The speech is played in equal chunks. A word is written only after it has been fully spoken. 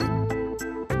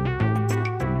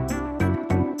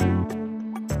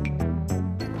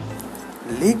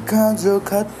लिखा जो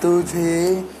खत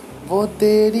तुझे वो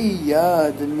तेरी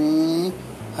याद में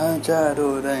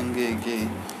हजारों रंग के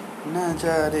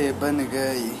नजारे बन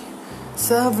गई।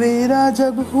 सवेरा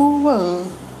जब हुआ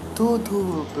तो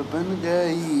धूप बन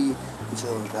गई,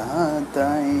 जो रात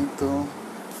आई तो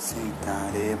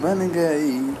सितारे बन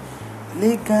गई।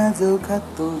 लिखा जो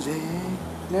खत तुझे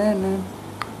नैन